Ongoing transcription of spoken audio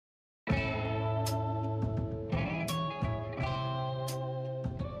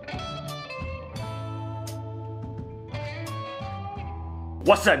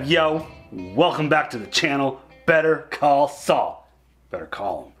What's up, yo? Welcome back to the channel, Better Call Saul. Better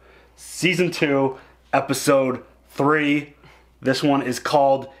Call him. Season 2, Episode 3. This one is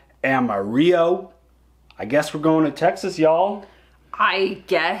called Amarillo. I guess we're going to Texas, y'all. I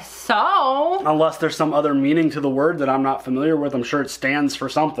guess so. Unless there's some other meaning to the word that I'm not familiar with. I'm sure it stands for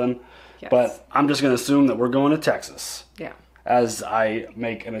something. Yes. But I'm just going to assume that we're going to Texas. Yeah. As I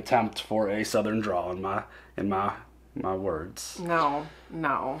make an attempt for a southern draw in my words. No.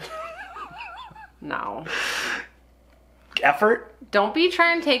 Effort? Don't be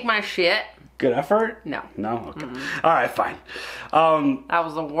trying to take my shit. Good effort? No. No? Okay. All right, fine. That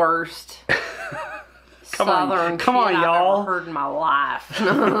was the worst Come southern on, y'all. I've ever heard in my life.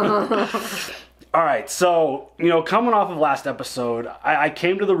 All right, so, coming off of last episode, I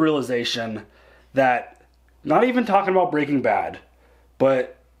came to the realization that, not even talking about Breaking Bad,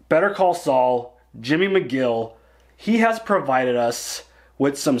 but Better Call Saul, Jimmy McGill, he has provided us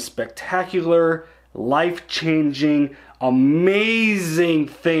with some spectacular, life-changing, amazing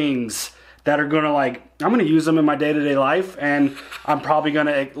things that are gonna I'm gonna use them in my day-to-day life, and I'm probably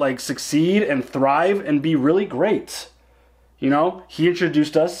gonna succeed and thrive and be really great. He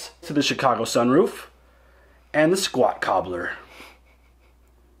introduced us to the Chicago sunroof and the squat cobbler.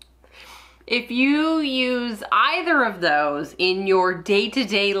 If you use either of those in your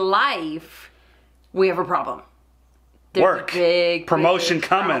day-to-day life, we have a problem. There's Work. A big promotion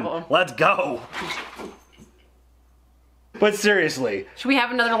coming. Problem. Let's go. But seriously. Should we have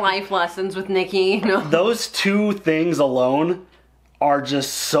another life lessons with Neekee? No. Those two things alone are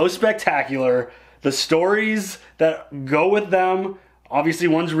just so spectacular. The stories that go with them, obviously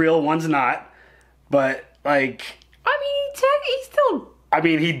one's real, one's not. But he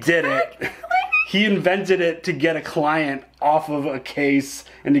did it. He invented it to get a client off of a case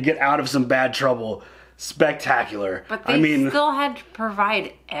and to get out of some bad trouble. Spectacular. But they still had to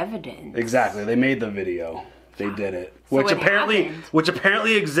provide evidence. Exactly. They made the video. They did it. So which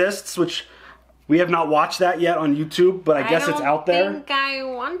apparently exists, which we have not watched that yet on YouTube, but I guess it's out there. I think I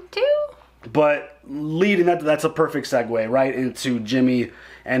want to. But leading that's a perfect segue right into Jimmy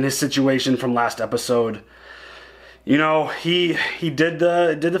and his situation from last episode. He did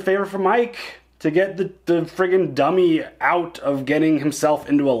the favor for Mike to get the friggin' dummy out of getting himself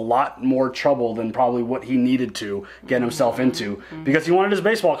into a lot more trouble than probably what he needed to get himself into, because he wanted his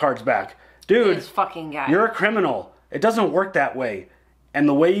baseball cards back. Dude, this fucking guy. You're a criminal. It doesn't work that way. And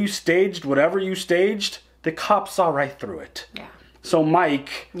the way you staged whatever you staged, the cops saw right through it. Yeah. So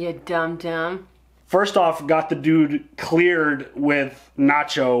Mike, you dumb. First off, got the dude cleared with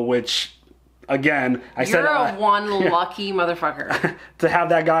Nacho, which, again, You're a lucky motherfucker. To have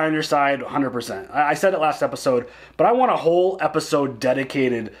that guy on your side, 100%. I said it last episode, but I want a whole episode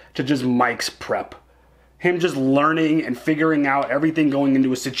dedicated to just Mike's prep. Him just learning and figuring out everything going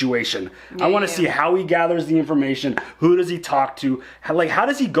into a situation. I want to see how he gathers the information. Who does he talk to? How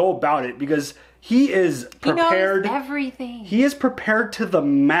does he go about it? Because he is prepared. He knows everything. He is prepared to the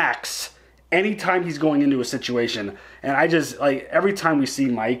max anytime he's going into a situation. And I just, every time we see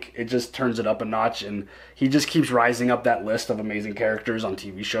Mike, it just turns it up a notch. And he just keeps rising up that list of amazing characters on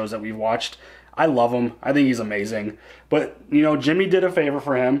TV shows that we've watched. I love him. I think he's amazing. But, Jimmy did a favor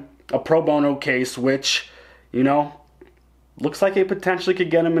for him. A pro bono case, which, looks like it potentially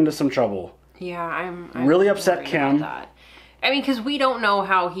could get him into some trouble. Yeah, I'm really upset Kim. Because we don't know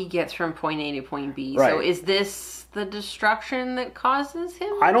how he gets from point A to point B. Right. So is this the destruction that causes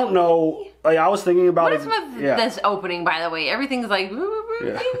him? I don't know. I was thinking about what is with this opening, by the way? Everything's like...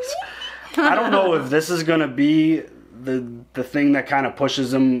 Yeah. I don't know if this is going to be the thing that kind of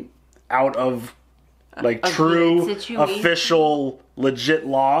pushes him out of true, official, legit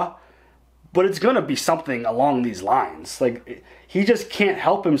law. But it's going to be something along these lines. He just can't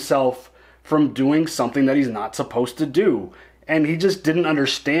help himself from doing something that he's not supposed to do. And he just didn't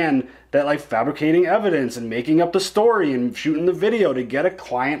understand that, fabricating evidence and making up the story and shooting the video to get a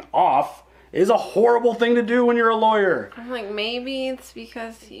client off is a horrible thing to do when you're a lawyer. I'm maybe it's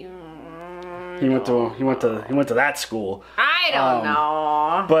because he went to that school. I don't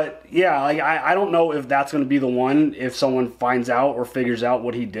know. But yeah, I don't know if that's going to be the one if someone finds out or figures out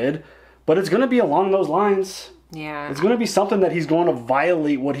what he did. But it's going to be along those lines. Yeah. It's going to be something that he's going to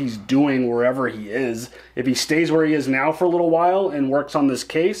violate what he's doing wherever he is. If he stays where he is now for a little while and works on this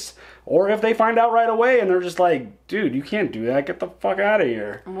case, or if they find out right away and they're just like, dude, you can't do that. Get the fuck out of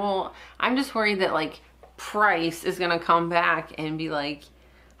here. Well, I'm just worried that Price is going to come back and be like,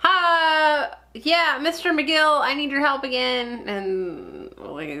 yeah, Mr. McGill, I need your help again. And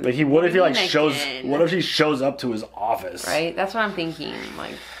what if he shows up to his office? Right? That's what I'm thinking.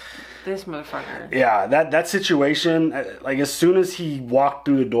 This motherfucker. Yeah, that situation, like, as soon as he walked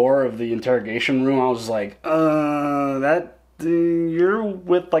through the door of the interrogation room, I was like, you're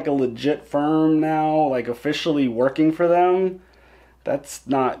with, like, a legit firm now, like, officially working for them? That's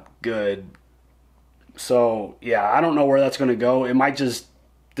not good. So, yeah, I don't know where that's going to go. It might just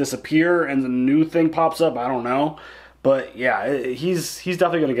disappear and the new thing pops up. I don't know. But, yeah, he's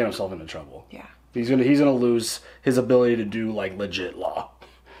definitely going to get himself into trouble. Yeah. He's gonna lose his ability to do, like, legit law.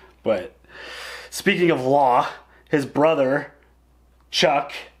 But speaking of law, his brother,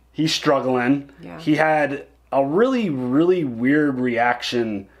 Chuck, he's struggling. Yeah. He had a really, really weird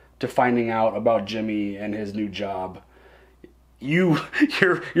reaction to finding out about Jimmy and his new job. Your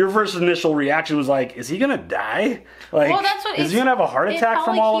first initial reaction was like, is he gonna die? Like, well, that's what is he gonna have a heart attack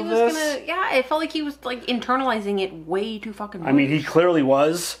from all of this? It felt like he was, like, internalizing it way too fucking much. I mean, he clearly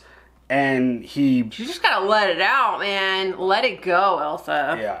was. And you just gotta let it out, man. Let it go,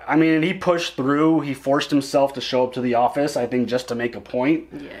 Elsa. Yeah, I mean, he pushed through. He forced himself to show up to the office, I think, just to make a point.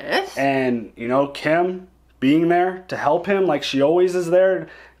 Yes. And, Kim being there to help him, like she always is there,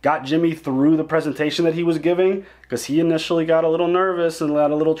 got Jimmy through the presentation that he was giving, because he initially got a little nervous and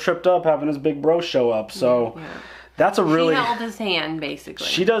got a little tripped up having his big bro show up. So that's a really... She held his hand, basically.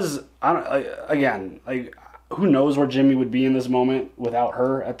 She does... who knows where Jimmy would be in this moment without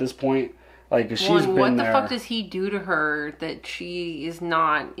her at this point? Like, she's been there. What the fuck does he do to her that she is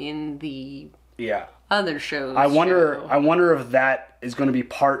not in the other shows? I wonder if that is going to be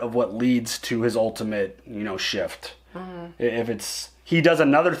part of what leads to his ultimate, shift. Mm-hmm. If it's he does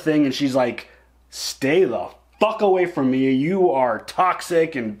another thing and she's like, "Stay the fuck away from me. You are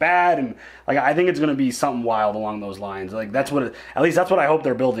toxic and bad," and like I think it's going to be something wild along those lines. Like at least that's what I hope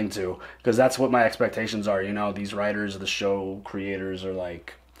they're building to, because that's what my expectations are. These writers, the show creators are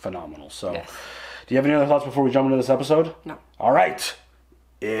like phenomenal. So, yes. Do you have any other thoughts before we jump into this episode? No. All right,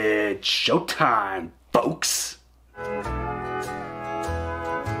 it's showtime, folks.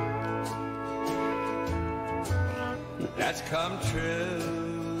 That's come true.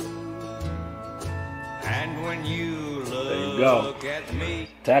 And when you look at me,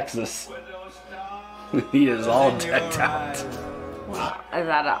 Texas. He is all decked out. Is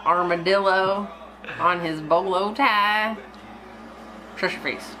that an armadillo on his bolo tie? Shush your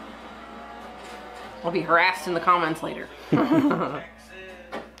face. I'll be harassed in the comments later.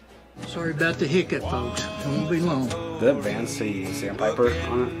 Sorry about the hiccup, folks. It won't be long. Did that band say Sandpiper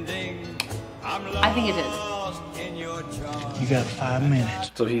on it? I think it did. You got 5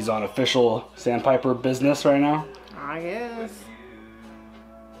 minutes. So he's on official Sandpiper business right now? I guess.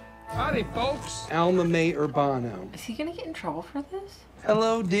 Howdy, folks. Alma May Urbano. Is he gonna get in trouble for this?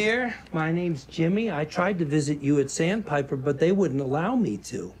 Hello, dear. My name's Jimmy. I tried to visit you at Sandpiper, but they wouldn't allow me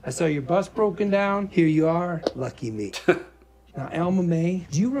to. I saw your bus broken down. Here you are. Lucky me. Now, Alma May,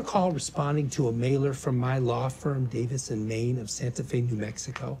 do you recall responding to a mailer from my law firm, Davis & Main of Santa Fe, New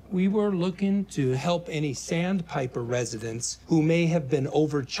Mexico? We were looking to help any Sandpiper residents who may have been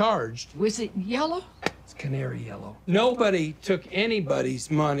overcharged. Was it yellow? It's canary yellow. Nobody took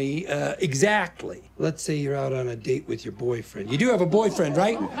anybody's money exactly. Let's say you're out on a date with your boyfriend. You do have a boyfriend,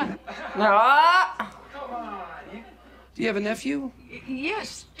 right? Ah! Come on. Do you have a nephew?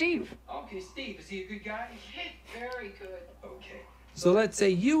 Yes, Steve. Okay, Steve. Is he a good guy? Very good. Okay. So let's say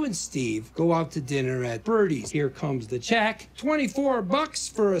you and Steve go out to dinner at Birdie's. Here comes the check.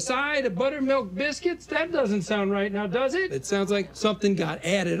 $24 for a side of buttermilk biscuits? That doesn't sound right now, does it? It sounds like something got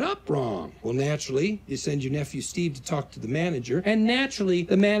added up wrong. Well, naturally, you send your nephew Steve to talk to the manager, and naturally,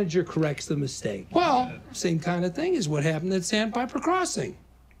 the manager corrects the mistake. Well, same kind of thing is what happened at Sandpiper Crossing.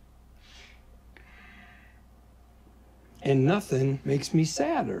 And nothing makes me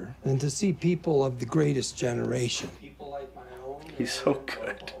sadder than to see people of the greatest generation. People like my own. He's so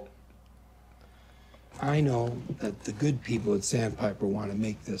good. I know that the good people at Sandpiper want to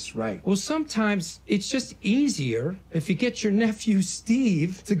make this right. Well, sometimes it's just easier if you get your nephew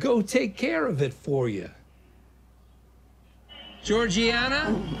Steve to go take care of it for you.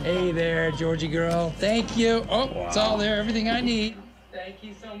 Georgiana? Hey there, Georgie girl. Thank you. Oh, wow. It's all there, everything I need. Thank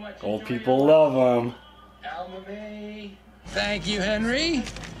you so much. Old people love him. Alma May. Thank you, Henry.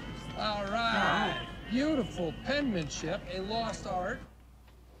 All right. Beautiful penmanship, a lost art.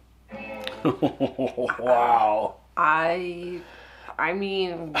 Wow. I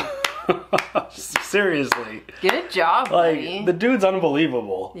mean... Seriously. Good job, buddy. Like, the dude's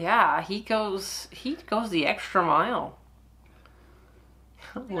unbelievable. Yeah, he goes the extra mile.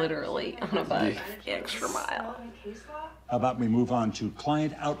 Literally on a bike. Extra mile. How about we move on to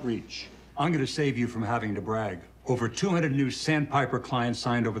client outreach? I'm going to save you from having to brag. Over 200 new Sandpiper clients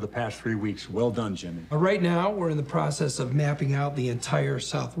signed over the past 3 weeks. Well done, Jimmy. Right now, we're in the process of mapping out the entire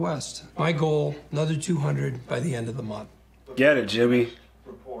Southwest. My goal, another 200 by the end of the month. Get it, Jimmy.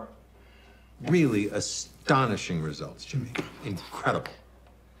 Really astonishing results, Jimmy. Incredible.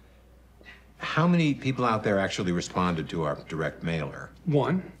 How many people out there actually responded to our direct mailer?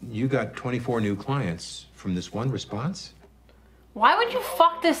 1. You got 24 new clients from this one response? Why would you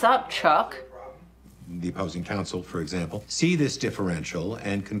fuck this up, Chuck? The opposing counsel, for example, see this differential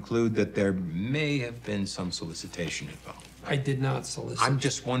and conclude that there may have been some solicitation involved. I did not solicit. I'm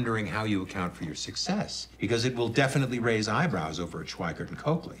just wondering how you account for your success, because it will definitely raise eyebrows over at Schweikert and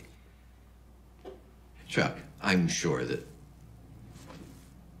Coakley. Chuck, I'm sure that...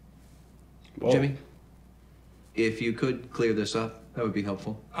 Whoa. Jimmy, if you could clear this up, that would be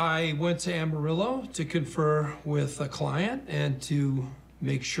helpful. I went to Amarillo to confer with a client and to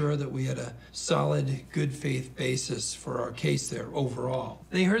make sure that we had a solid, good faith basis for our case there overall.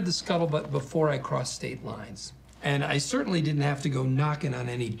 They heard the scuttlebutt before I crossed state lines. And I certainly didn't have to go knocking on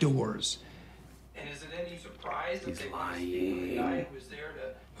any doors. And is it any surprise that they want to speak with the guy who was there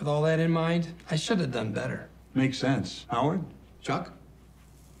to... With all that in mind, I should have done better. Makes sense. Howard? Chuck?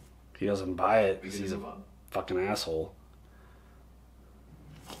 He doesn't buy it because he's a fucking asshole.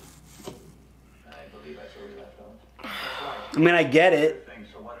 I mean, I get it.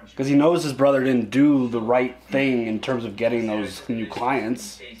 Because he knows his brother didn't do the right thing in terms of getting those new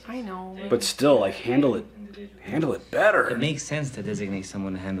clients. I know. But still, like, handle it better. It makes sense to designate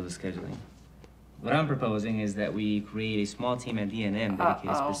someone to handle the scheduling. What I'm proposing is that we create a small team at DNM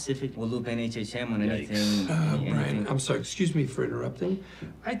dedicated specific. We'll loop NHHM on anything. Brian, I'm sorry, excuse me for interrupting.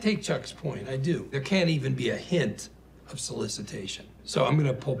 I take Chuck's point, I do. There can't even be a hint of solicitation. So I'm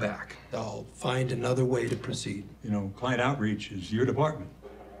gonna pull back. I'll find another way to proceed. You know, client outreach is your department.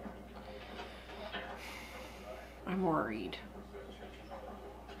 I'm worried.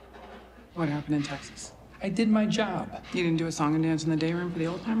 What happened in Texas? I did my job. You didn't do a song and dance in the day room for the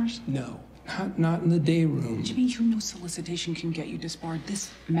old timers? No, not in the day room. Jimmy, you know solicitation can get you disbarred. This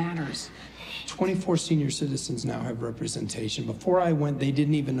matters. 24 senior citizens now have representation. Before I went, they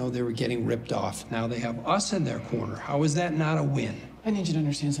didn't even know they were getting ripped off. Now they have us in their corner. How is that not a win? I need you to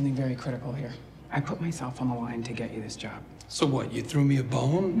understand something very critical here. I put myself on the line to get you this job. So what, you threw me a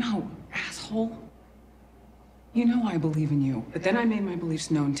bone? No, asshole. You know I believe in you, but then I made my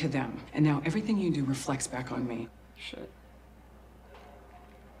beliefs known to them. And now everything you do reflects back on me. Shit.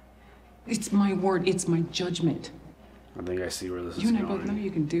 It's my word, it's my judgment. I think I see where this is You and I going. both know you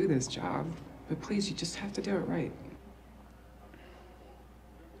can do this job, but please, you just have to do it right.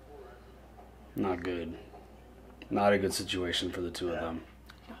 Not good. Not a good situation for the two of them.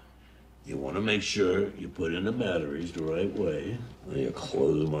 You want to make sure you put in the batteries the right way. Then you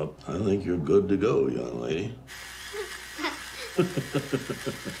close them up. I think you're good to go, young lady.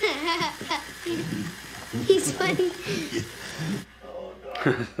 He's funny.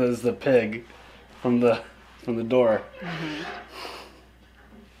 There's the pig from the door.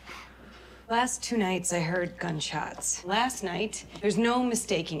 Last 2 nights, I heard gunshots. Last night, there's no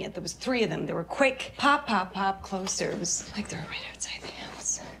mistaking it. There was 3 of them. They were quick. Pop, pop, pop, closer. It was like they were right outside the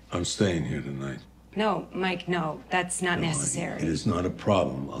house. I'm staying here tonight. No, Mike, no. That's not It necessary. is not a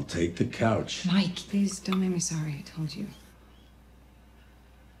problem. I'll take the couch. Mike, please don't make me sorry. I told you.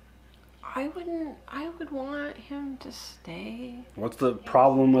 I would want him to stay. What's the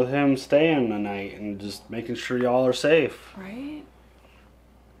problem with him staying the night and just making sure y'all are safe? Right?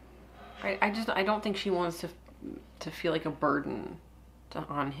 I don't think she wants to feel like a burden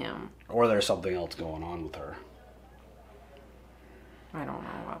on him. Or there's something else going on with her. I don't know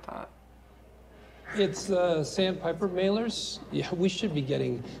about that. It's Sandpiper mailers. Yeah, we should be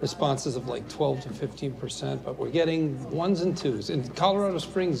getting responses of like 12 to 15%, but we're getting 1s and 2s. In Colorado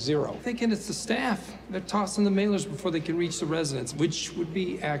Springs, 0. Thinking it's the staff. They're tossing the mailers before they can reach the residents, which would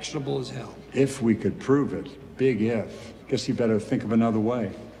be actionable as hell. If we could prove it. Big if. Guess you better think of another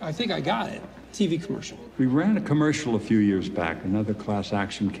way. I think I got it. TV commercial. We ran a commercial a few years back, another class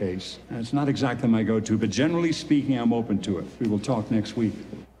action case. And it's not exactly my go-to, but generally speaking, I'm open to it. We will talk next week.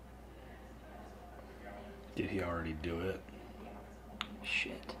 Did he already do it?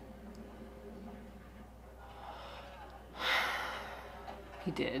 Shit.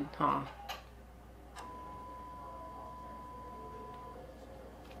 He did, huh?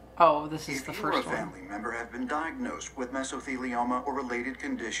 Oh, this is the first one. If you or a family member have been diagnosed with mesothelioma or related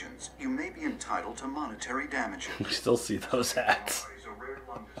conditions, you may be entitled to monetary damages. We still see those ads.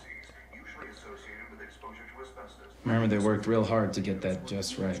 Remember, they worked real hard to get that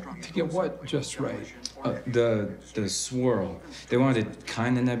just right. To get what just right? The swirl. They wanted it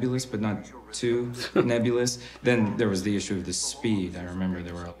kind of nebulous, but not too nebulous. Then there was the issue of the speed. I remember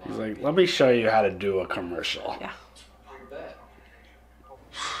there were. He's like, let me show you how to do a commercial. Yeah.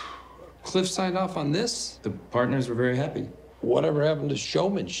 Cliff signed off on this. The partners were very happy. Whatever happened to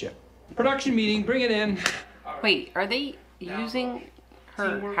showmanship? Production meeting, bring it in. Wait, are they using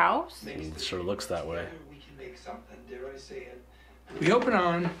her house? It sure looks that way. We open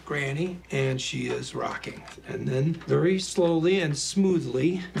on Granny, and she is rocking. And then, very slowly and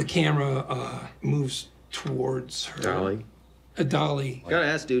smoothly, the camera moves towards her. Dolly. A dolly. Gotta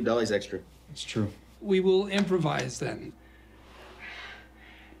ask, dude. Dolly's extra. It's true. We will improvise then.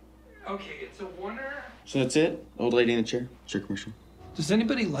 Okay, it's a oneer. So that's it? Old lady in a chair? It's your commercial. Does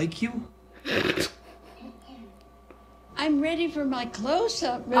anybody like you? I'm ready for my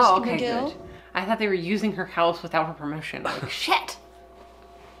close-up, Mr. Oh, okay, McGill. good. I thought they were using her house without her permission. Like, shit!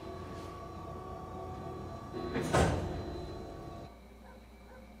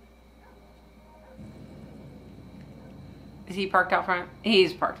 Is he parked out front?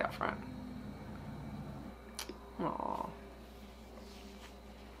 He's parked out front. Aww.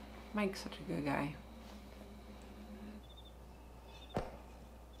 Mike's such a good guy.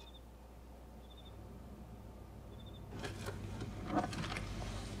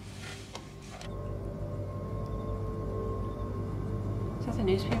 Is that the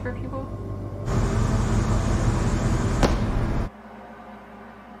newspaper people?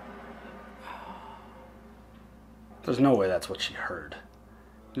 There's no way that's what she heard.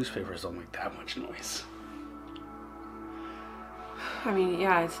 Newspapers don't make that much noise. I mean,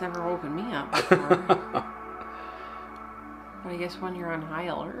 yeah, it's never woken me up before. But I guess when you're on high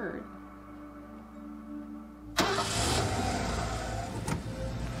alert.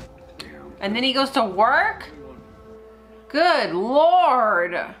 And then he goes to work? Good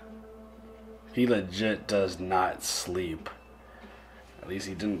Lord! He legit does not sleep. At least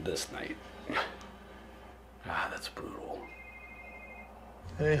he didn't this night. Ah, that's brutal.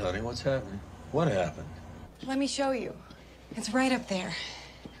 Hey, honey, what's happening? What happened? Let me show you. It's right up there.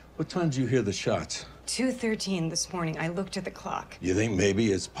 What time did you hear the shots? 2:13 this morning. I looked at the clock. You think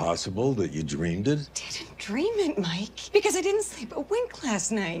maybe it's possible that you dreamed it? Didn't dream it, Mike. Because I didn't sleep a wink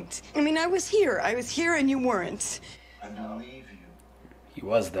last night. I mean, I was here and you weren't. I believe you. He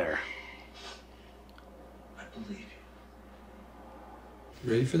was there. I believe you.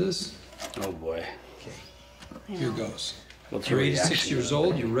 You ready for this? Oh boy. Here goes. What's You're your 86 reaction? years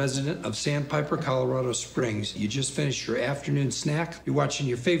old, you're resident of Sandpiper, Colorado Springs. You just finished your afternoon snack. You're watching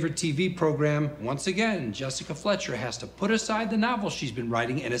your favorite TV program. Once again, Jessica Fletcher has to put aside the novel she's been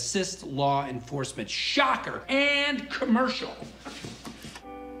writing and assist law enforcement. Shocker! And commercial.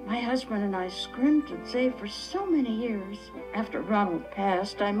 My husband and I scrimped and saved for so many years. After Ronald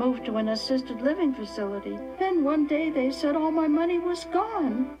passed, I moved to an assisted living facility. Then one day they said all my money was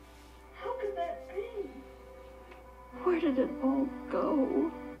gone. How could that be? Where did it all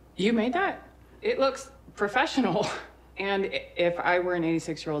go? You made that? It looks professional. And if I were an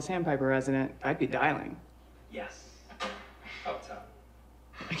 86-year-old Sandpiper resident, I'd be dialing. Yes. Up top.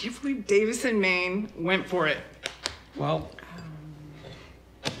 I can't believe Davis and Maine went for it. Well,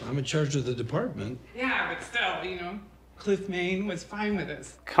 I'm in charge of the department. Yeah, but still, you know, Cliff Maine was fine with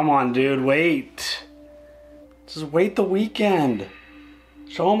us. Come on, dude, wait. Just wait the weekend.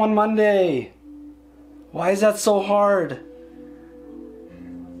 Show him on Monday. Why is that so hard?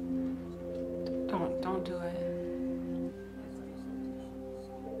 Don't do it.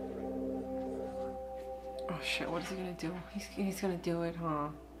 Oh shit, what is he gonna do? He's gonna do it, huh?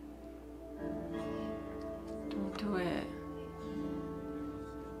 Don't do it.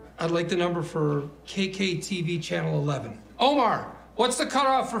 I'd like the number for KKTV Channel 11. Omar, what's the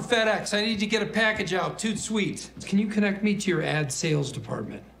cutoff for FedEx? I need to get a package out. Toot sweet. Can you connect me to your ad sales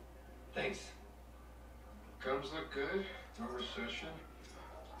department? Thanks. Gums look good. No recession.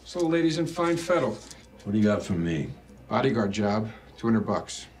 So, ladies in fine fettle. What do you got from me? Bodyguard job,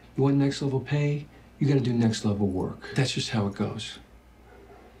 $200. You want next level pay? You gotta do next level work. That's just how it goes.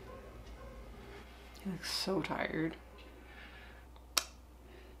 He looks so tired.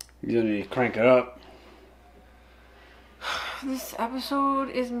 You need to crank it up. This episode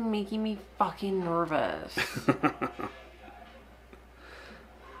is making me fucking nervous.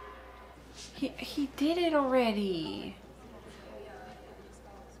 He did it already.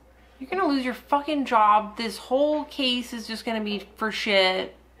 You're gonna lose your fucking job. This whole case is just gonna be for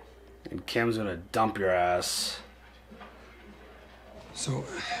shit. And Kim's gonna dump your ass. So,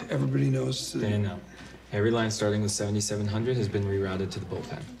 everybody knows. They know. Every line starting with 7700 has been rerouted to the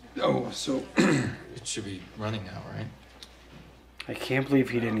bullpen. Oh, so it should be running now, right? I can't believe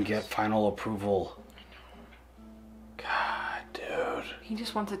he didn't get final approval. God, dude. He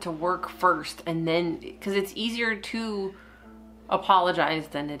just wants it to work first, and then, because it's easier to apologize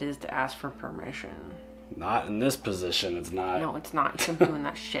than it is to ask for permission. Not in this position, it's not. No, it's not. It's him doing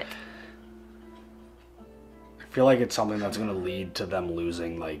that shit. I feel like it's something that's going to lead to them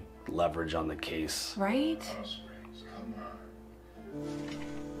losing, like, leverage on the case. Right?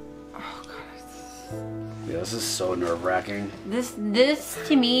 Oh, God. Yeah, this is so nerve-wracking. This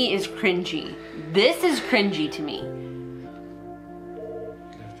to me is cringy. This is cringy to me.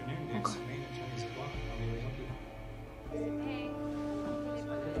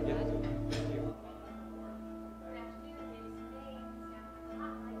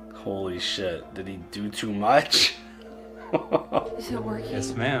 Holy shit, did he do too much? Is it working?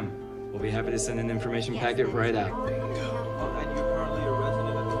 Yes, ma'am. We'll be happy to send an information packet right out.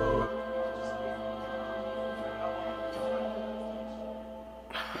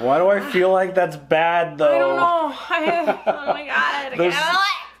 Why do I feel like that's bad, though? I don't know. Oh my God.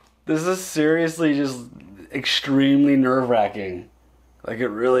 This is seriously just extremely nerve-wracking. Like, it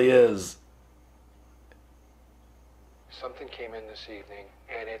really is. Something came in this evening,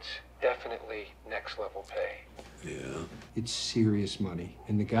 and it's definitely next level pay. Yeah. It's serious money.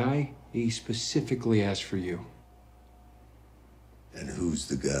 And the guy, he specifically asked for you. And who's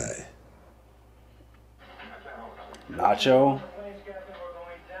the guy? Nacho?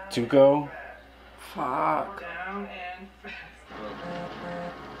 Tuco? Fuck.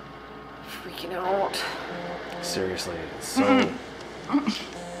 Freaking out. Seriously, it's so...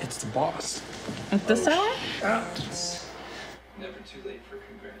 It's the boss. Is this how it? Never too late for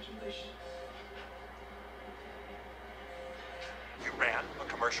congratulations. You ran a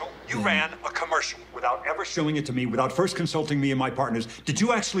commercial? You ran a commercial without ever showing it to me, without first consulting me and my partners. Did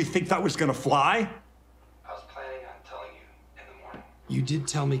you actually think that was gonna fly? I was planning on telling you in the morning. You did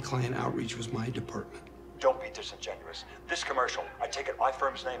tell me client outreach was my department. Don't be disingenuous. This commercial, I take it my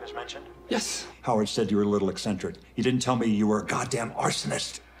firm's name is mentioned? Yes. Howard said you were a little eccentric. He didn't tell me you were a goddamn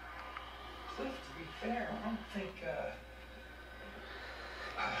arsonist. Cliff, to be fair, I don't think,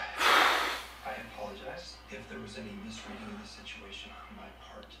 I apologize if there was any misreading of the situation on my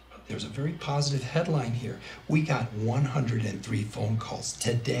part. But There's a very positive headline here. We got 103 phone calls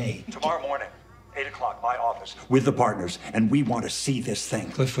today. Tomorrow morning, 8 o'clock, my office, with the partners, and we want to see this thing.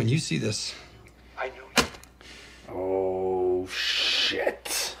 Cliff, when you see this... I knew you. Oh,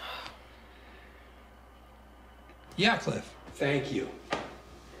 shit. Yeah, Cliff. Thank you.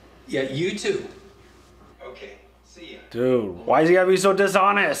 Yeah, you too. okay, see ya. Dude, why is he gotta be so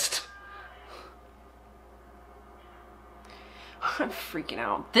dishonest? I'm freaking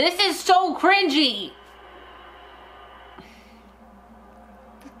out. This is so cringy.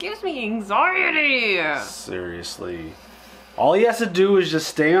 It gives me anxiety. Seriously. All he has to do is just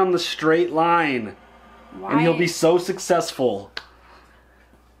stay on the straight line. Why? And he'll be so successful.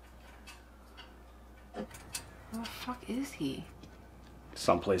 Where the fuck is he?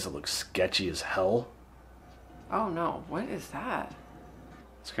 Someplace that looks sketchy as hell. Oh no, what is that?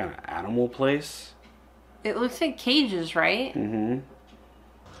 It's kind of animal place. It looks like cages, right? Mm-hmm.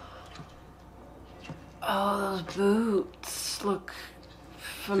 Oh, those boots look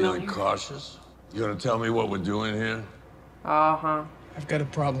familiar. Feeling cautious? You gonna tell me what we're doing here? Uh-huh. I've got a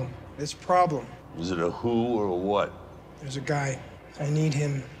problem. This problem. Is it a who or a what? There's a guy. I need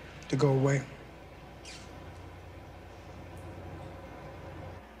him to go away.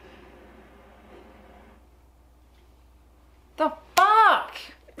 The fuck?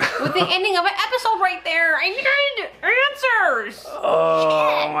 With the ending of an episode right there. I need answers.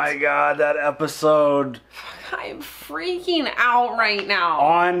 Oh Shit. my god, that episode. I'm freaking out right now.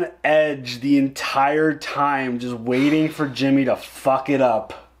 On edge the entire time, just waiting for Jimmy to fuck it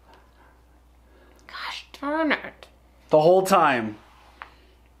up. Gosh darn it. The whole time.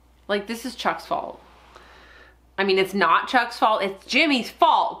 Like, this is Chuck's fault. I mean, it's not Chuck's fault. It's Jimmy's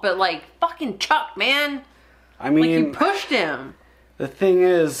fault. But, like, fucking Chuck, man. I mean... Like, you pushed him. The thing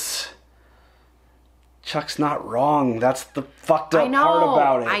is... Chuck's not wrong. That's the fucked up part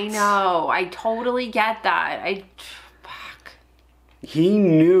about it. I know. I totally get that. Fuck. He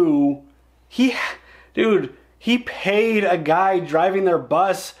knew... Dude, he paid a guy driving their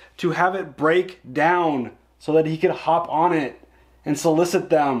bus to have it break down so that he could hop on it and solicit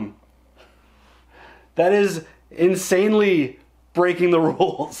them. That is insanely breaking the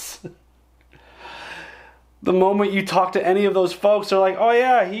rules. The moment you talk to any of those folks, they're like, oh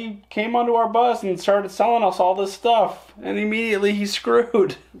yeah, he came onto our bus and started selling us all this stuff. And immediately he's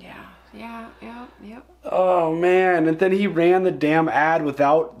screwed. Yeah. Oh man, and then he ran the damn ad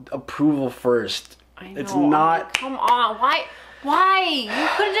without approval first. I know. It's not... Like, come on, why? You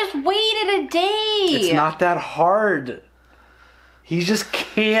could have just waited a day. It's not that hard. He just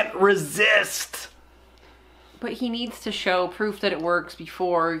can't resist. But he needs to show proof that it works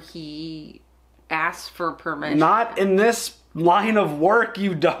before he asks for permission. Not in this line of work,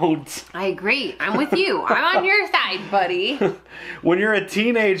 you don't. I agree. I'm with you. I'm on your side, buddy. When you're a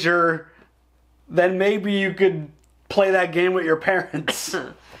teenager, then maybe you could play that game with your parents.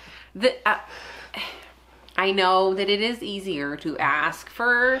 I know that it is easier to ask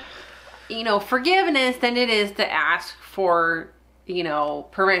for, forgiveness than it is to ask for,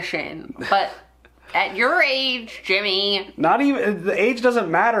 permission. But at your age, Jimmy. Not even, the age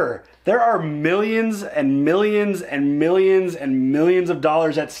doesn't matter. There are millions and millions and millions and millions of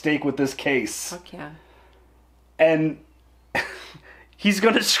dollars at stake with this case. Fuck yeah. And he's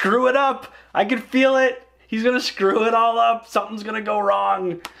going to screw it up. I can feel it. He's going to screw it all up. Something's going to go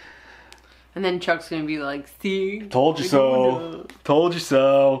wrong. And then Chuck's going to be like, see? Told you so. Told you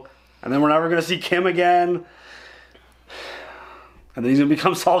so. And then we're never going to see Kim again. And then he's going to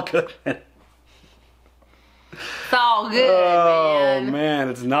become Saul Goodman. It's all good, man. Oh, man.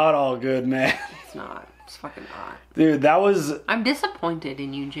 It's not all good, man. It's not. It's fucking not. Dude, that was... I'm disappointed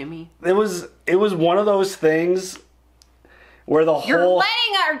in you, Jimmy. It was one of those things where You're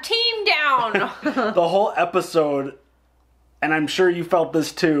letting our team down. The whole episode, and I'm sure you felt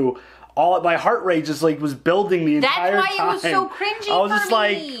this too, my heart rate just was building the entire time. That's why it was so cringy. I was just for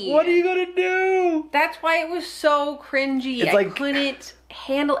like, me. what are you gonna do? That's why it was so cringy. It's I couldn't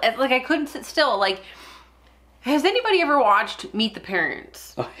handle it. I couldn't sit still. Has anybody ever watched Meet the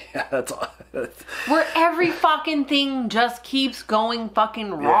Parents? Oh yeah, that's where every fucking thing just keeps going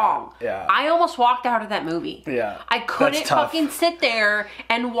fucking wrong. Yeah. I almost walked out of that movie. Yeah. I couldn't fucking sit there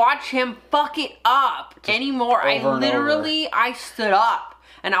and watch him fuck it up anymore. I stood up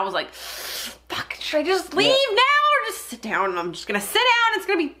and I was like, fuck, should I just leave now or just sit down? And I'm just gonna sit down, it's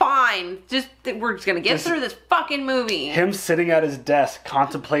gonna be fine. We're just gonna get through this fucking movie. Him sitting at his desk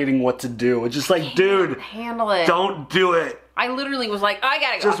contemplating what to do. It's just dude, handle it. Don't do it. I literally was like, I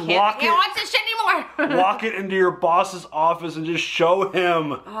gotta go. Just I can't watch this shit anymore. Walk it into your boss's office and just show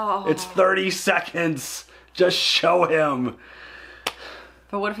him. Oh. It's 30 seconds. Just show him.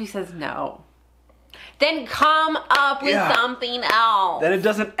 But what if he says no? Then come up with something else. Then it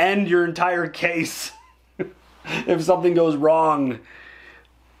doesn't end your entire case. If something goes wrong.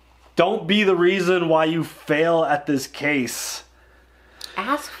 Don't be the reason why you fail at this case.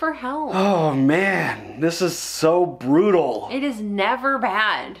 Ask for help. Oh man, this is so brutal. It is never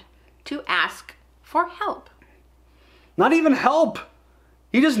bad to ask for help. Not even help.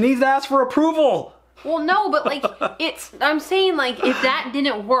 He just needs to ask for approval. Well, no, but I'm saying if that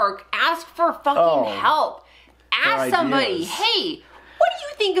didn't work, ask for fucking help. Ask somebody, hey, what do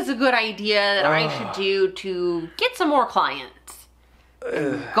you think is a good idea that I should do to get some more clients?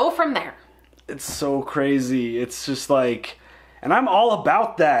 Go from there. It's so crazy. It's just and I'm all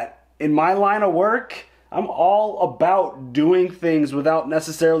about that. In my line of work, I'm all about doing things without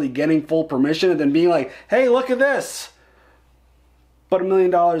necessarily getting full permission and then being like, hey, look at this. But $1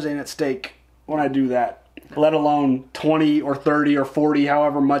 million ain't at stake when I do that. Let alone 20 or 30 or 40,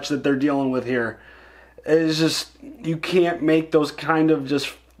 however much that they're dealing with here. It's just, you can't make those kind of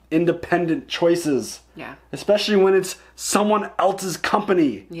just independent choices. Yeah. Especially when it's someone else's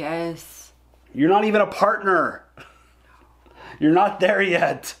company. Yes. You're not even a partner. You're not there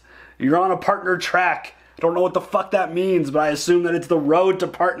yet. You're on a partner track. I don't know what the fuck that means, but I assume that it's the road to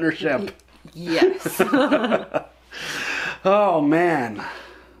partnership. Yes. Oh, man.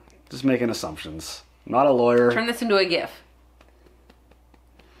 Just making assumptions. I'm not a lawyer. Turn this into a GIF.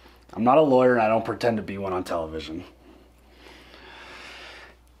 I'm not a lawyer and I don't pretend to be one on television.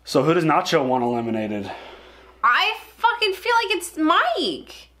 So who does Nacho want eliminated? I fucking feel like it's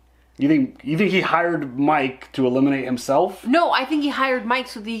Mike. You think he hired Mike to eliminate himself? No, I think he hired Mike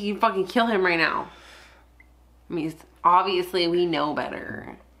so that he can fucking kill him right now. I mean, obviously we know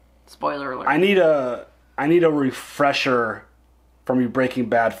better. Spoiler alert. I need a refresher from you Breaking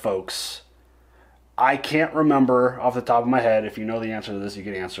Bad folks. I can't remember off the top of my head. If you know the answer to this, you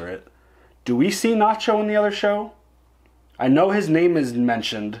can answer it. Do we see Nacho in the other show? I know his name is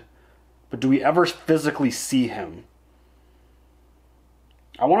mentioned, but do we ever physically see him?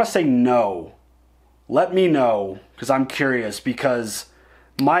 I want to say no. Let me know, because I'm curious, because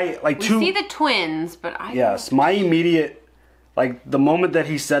we see the twins, but my immediate, the moment that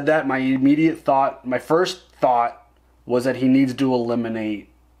he said that, my first thought was that he needs to eliminate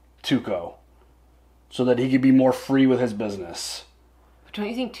Tuco so that he could be more free with his business. But don't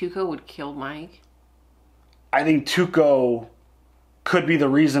you think Tuco would kill Mike? I think Tuco could be the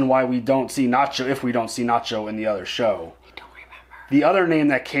reason why we don't see Nacho, if we don't see Nacho in the other show. I don't remember. The other name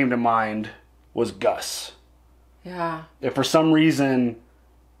that came to mind was Gus. Yeah. If for some reason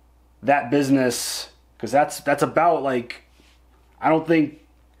that business, because that's about like, I don't think,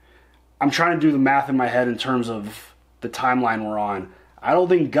 I'm trying to do the math in my head in terms of the timeline we're on. I don't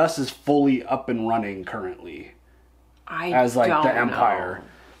think Gus is fully up and running currently as like the Empire.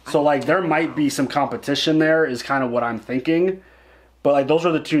 So like there might be some competition there is kind of what I'm thinking. But like those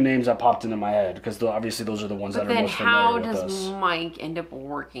are the two names that popped into my head because obviously those are the ones that are most familiar with us. How does Mike end up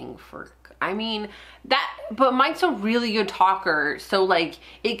working for? I mean but Mike's a really good talker, so like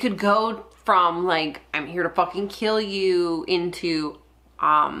it could go from like I'm here to fucking kill you into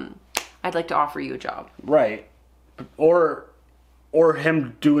I'd like to offer you a job. Right, or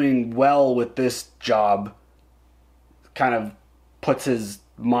him doing well with this job kind of puts his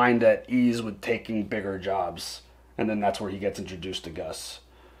mind at ease with taking bigger jobs. And then that's where he gets introduced to Gus.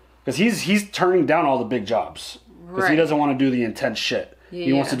 Because he's turning down all the big jobs. Because he doesn't want to do the intense shit. Yeah,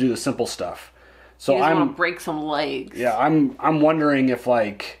 he wants to do the simple stuff. So he doesn't want to break some legs. Yeah, I'm wondering if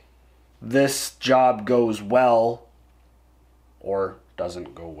like this job goes well or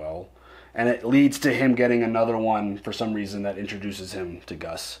doesn't go well. And it leads to him getting another one for some reason that introduces him to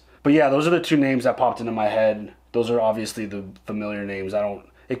Gus. But yeah, those are the two names that popped into my head. Those are obviously the familiar names.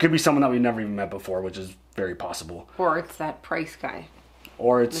 It could be someone that we've never even met before, which is very possible. Or it's that Price guy.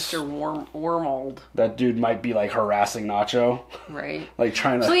 Or it's Mr. Wormold. That dude might be like harassing Nacho. Right. Like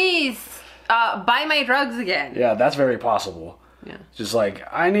trying to... Please, buy my drugs again. Yeah, that's very possible. Yeah. Just like,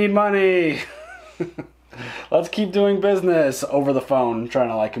 I need money. Let's keep doing business over the phone, trying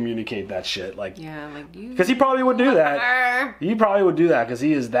to like communicate that shit. Like, yeah, like you... Because he probably would do that. He probably would do that because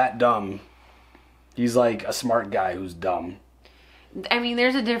he is that dumb. He's like a smart guy who's dumb. I mean,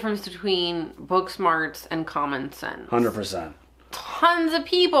 there's a difference between book smarts and common sense. 100%. Tons of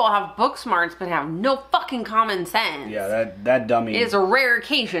people have book smarts but have no fucking common sense. Yeah, that dummy... It is a rare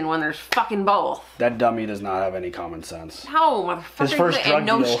occasion when there's fucking both. That dummy does not have any common sense. No, motherfucker. His first drug and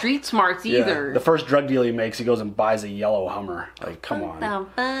no deal, street smarts either. Yeah, the first drug deal he makes, he goes and buys a yellow Hummer. Like, come on.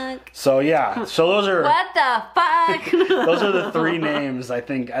 What the fuck? So, yeah. So, those are... What the fuck? Those are the three names. I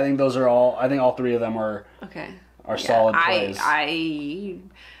think those are all... I think all three of them are... Okay. Are solid plays. I'd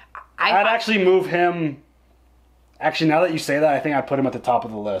actually move him... Actually, now that you say that, I think I'd put him at the top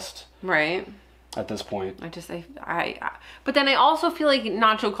of the list. Right. At this point. But then I also feel like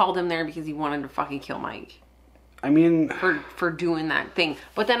Nacho called him there because he wanted to fucking kill Mike. I mean... For doing that thing.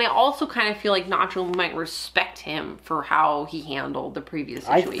 But then I also kind of feel like Nacho might respect him for how he handled the previous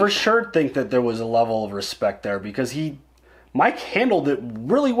situation. I for sure think that there was a level of respect there because Mike handled it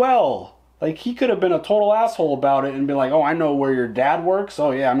really well. Like, he could have been a total asshole about it and been like, oh, I know where your dad works.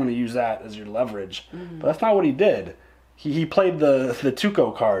 Oh, yeah, I'm going to use that as your leverage. Mm-hmm. But that's not what he did. He played the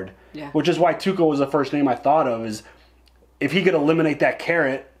Tuco card. Yeah. Which is why Tuco was the first name I thought of, is if he could eliminate that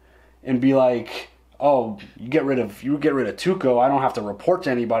carrot and be like, oh, you get rid of Tuco, I don't have to report to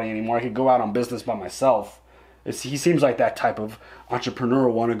anybody anymore. I could go out on business by myself. He seems like that type of entrepreneur,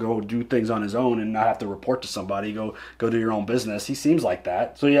 want to go do things on his own and not have to report to somebody. Go do your own business. He seems like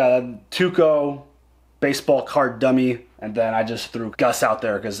that. So yeah, Tuco, baseball card dummy, and then I just threw Gus out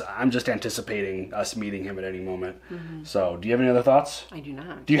there because I'm just anticipating us meeting him at any moment. Mm-hmm. So do you have any other thoughts? I do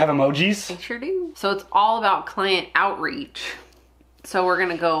not. Do you have emojis? I sure do. So it's all about client outreach. So we're going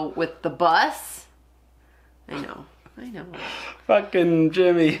to go with the bus. I know. Fucking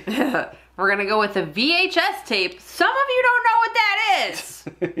Jimmy. We're going to go with the VHS tape. Some of you don't know what that is.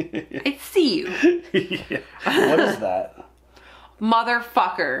 I see you. Yeah. What is that?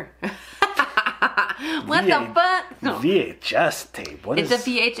 Motherfucker. What the fuck? No. VHS tape. What is a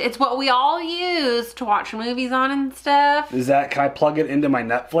VH. It's what we all use to watch movies on and stuff. Is that, can I plug it into my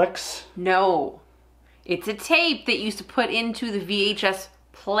Netflix? No. It's a tape that you used to put into the VHS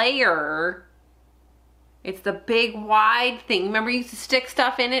player. It's the big wide thing. Remember you used to stick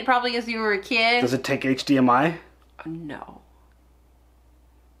stuff in it probably as you were a kid? Does it take HDMI? No.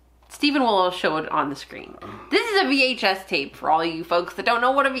 Steven will show it on the screen. This is a VHS tape for all you folks that don't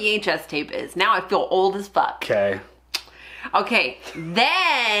know what a VHS tape is. Now I feel old as fuck. Okay. Okay,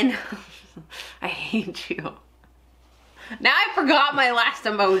 then... I hate you. Now I forgot my last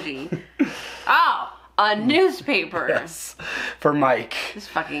emoji. Oh, a newspaper. Yes, for Mike. This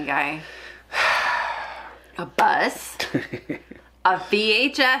fucking guy. A bus, a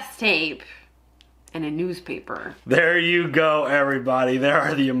VHS tape, and a newspaper. There you go, everybody. There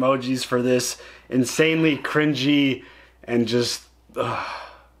are the emojis for this insanely cringy and just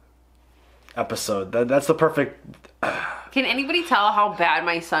episode. That's the perfect... Can anybody tell how bad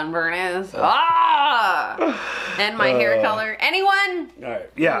my sunburn is? And my hair color? Anyone? All right,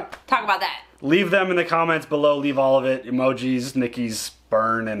 yeah. Talk about that. Leave them in the comments below. Leave all of it. Emojis, Nikki's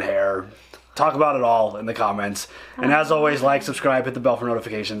burn and hair. Talk about it all in the comments. And as always, like, subscribe, hit the bell for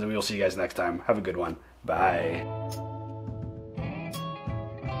notifications, and we will see you guys next time. Have a good one. Bye.